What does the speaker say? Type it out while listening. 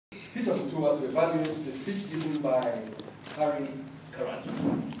Peter Mutua to evaluate the speech given by Harry Karanja.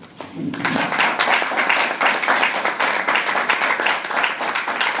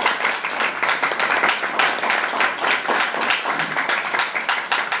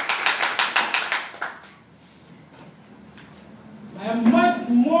 I am much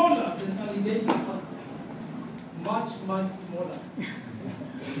smaller than alligator. Much smaller.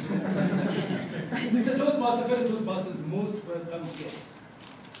 Mr. Toastmaster, fellow Toastmasters, most welcome guests.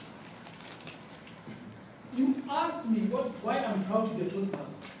 You asked me why I'm proud to be a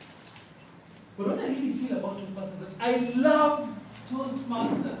Toastmaster. But what I really feel about Toastmasters is that I love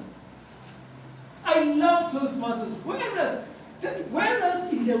Toastmasters. I love Toastmasters. Where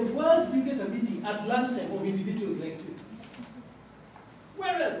else in the world do you get a meeting at lunchtime of individuals like this?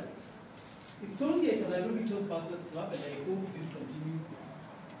 Where else? It's only at an Nairobi Toastmasters Club, and I hope this continues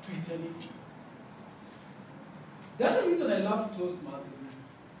to eternity. The other reason I love Toastmasters is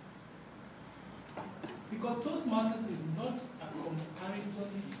because Toastmasters is not a comparison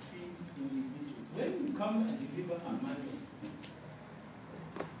between individuals. When you come and deliver a manual,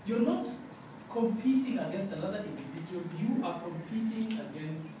 you're not competing against another individual, you are competing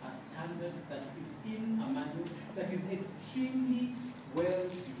against a standard that is in a manual that is extremely well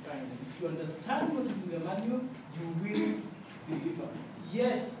defined. If you understand what is in the manual, you will deliver.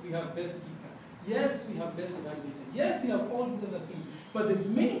 Yes, we have best speaker. Yes, we have best evaluator. Yes, we have all these other things. But the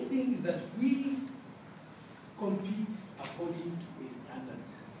main thing is that we compete according to a standard.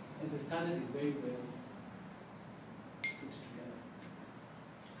 And the standard is very well put together.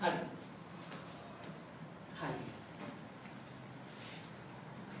 Harry.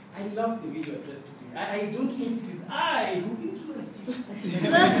 I love the way you are dressed today. I don't know if it is I who influenced you.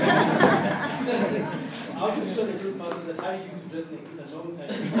 I want to show the Toastmasters that Harry used to dress like this a long time.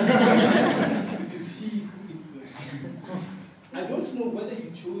 It is he who influenced you. I don't know whether you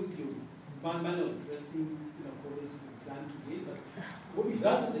chose your manner of dressing in accordance to the plan today, but if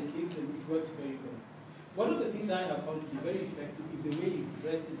that was the case, then it worked very well. One of the things I have found to be very effective is the way you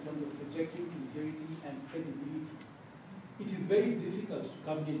dress in terms of projecting sincerity and credibility. It is very difficult to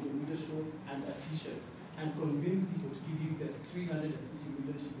come here in Bermuda shorts and a t-shirt and convince people to give you that 350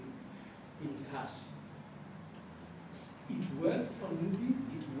 million shillings in cash. It works on movies,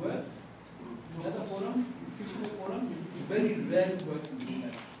 it works in other forums, in fictional forums, it very rarely works in real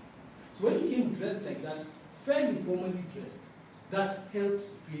life. So when you came dressed like that, fairly formally dressed, that helped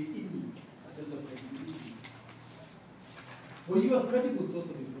create in me a sense of credibility. Were you a credible source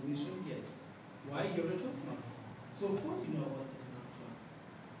of information? Yes. Why? You're a Toastmaster. So of course you know about setting up class.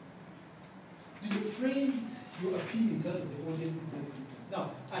 Did you phrase your appeal in terms of the audience's self-interest? Now,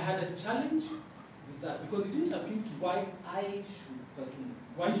 I had a challenge with that because you didn't appeal to why I should personally,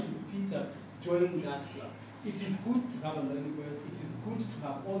 why should Peter join that club? It is good to have a learning world, it is good to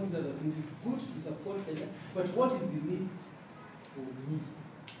have all these other things, it's good to support them, but what is the need for me?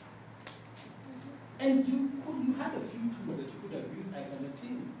 And you had a few tools that you could have used. I can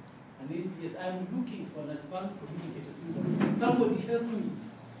attain an ACS. I'm looking for an advanced communicator syndrome. Somebody help me.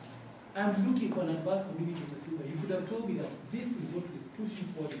 I'm looking for an advanced communicator syndrome. You could have told me that this is what will push you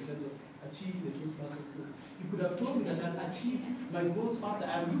forward in terms of achieving the Toastmasters goals. You could have told me that I'll achieve my goals faster.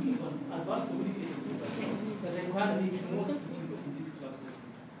 I'm looking for an advanced communicator syndrome that I can make more speeches in this club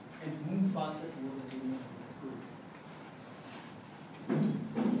setting and move faster towards achieving my goals.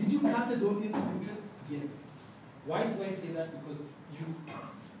 Did you capture the audience's interest? Yes. Why do I say that? Because you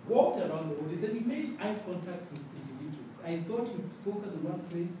walked around the audience and you made eye contact with individuals. I thought you'd focus on one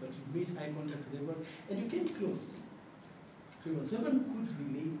place, but you made eye contact with everyone, and you came close to everyone. So everyone could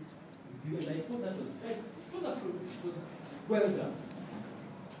relate with you, and I thought that was fair. It was appropriate. It was well done.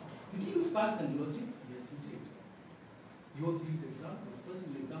 Did you use facts and logics? Yes, you did. You also used examples,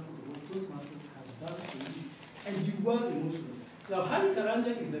 personal examples of what Toastmasters has done for you, and you were emotional. Now, Harry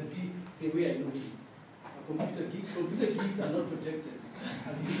Karanja is a geek the way I know him. Computer geeks are not projected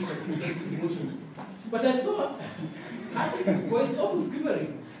as emotional. But I saw Harry's voice almost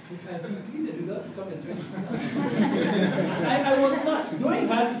quivering as he pleaded with us to come and join us. I was touched. Knowing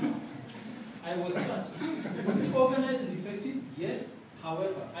Harry, I was touched. Was it organized and effective? Yes.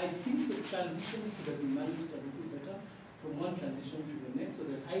 However, I think the transitions could have been managed a little better from one transition to the next, so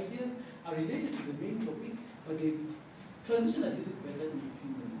that ideas are related to the main topic, but they transition a little better in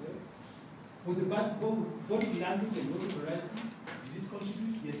between themselves. Was the body language and body variety, did it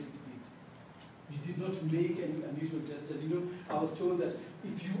contribute? Yes, it did. You did not make any unusual gestures. You know, I was told that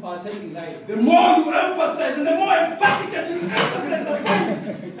if you are telling lies, the more you emphasize and the more emphatic you emphasize the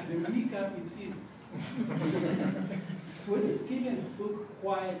point, the weaker it is. So when you came and spoke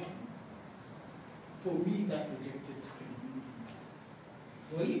quietly, for me that projected credibility.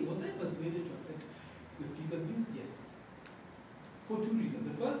 Was I persuaded to accept the speaker's views? Yes. For two reasons.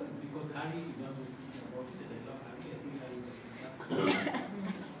 The first is because Harry is one who's speaking about it, and I love Harry. I think Harry is a fantastic.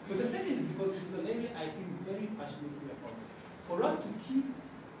 But the second is because it is an area I feel very passionately about. For us to keep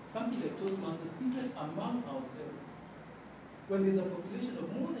something like Toastmasters seated among ourselves, when there's a population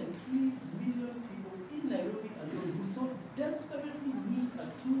of more than 3 million people in Nairobi alone who so desperately need a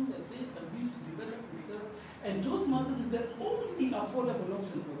tool that they can use to develop themselves, and Toastmasters is the only affordable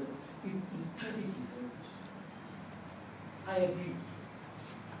option for them, is incredibly selfish. I agree.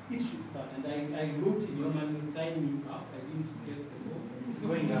 It should start, and I wrote in your money, sign me up. I didn't get the vote. It's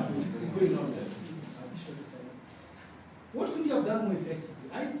going out. It's going out. I'll be sure to sign up. What could you have done more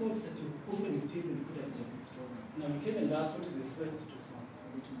effectively? I thought that your opening statement could have been a bit stronger. Now, you came and asked what is the first Toastmasters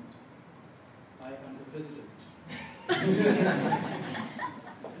commitment? I am the president.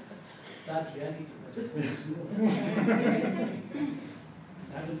 Sad reality is that I don't know.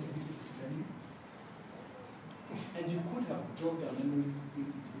 I haven't committed to any. And you could have jogged our memories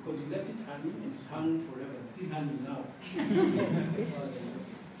because you left it hanging and it hung forever. It's still hanging now.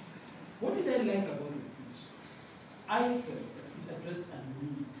 What did I like about the speech? I felt that it addressed a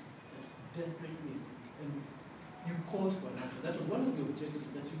need that desperately exists. And you called for an answer. That was one of the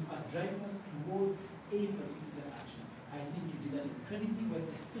objectives, that you are driving us towards a particular action. I think you did that incredibly well,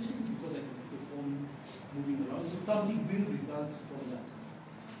 especially because I can see the form moving around. So something will result from that.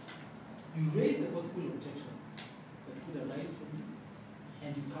 You raised the possible objections that could arise from this,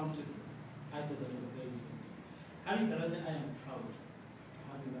 and you counted them. I thought that was very good. Harry Karanja, I am proud to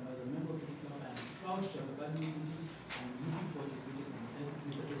have him as a member of this club. I am proud to have evaluated him.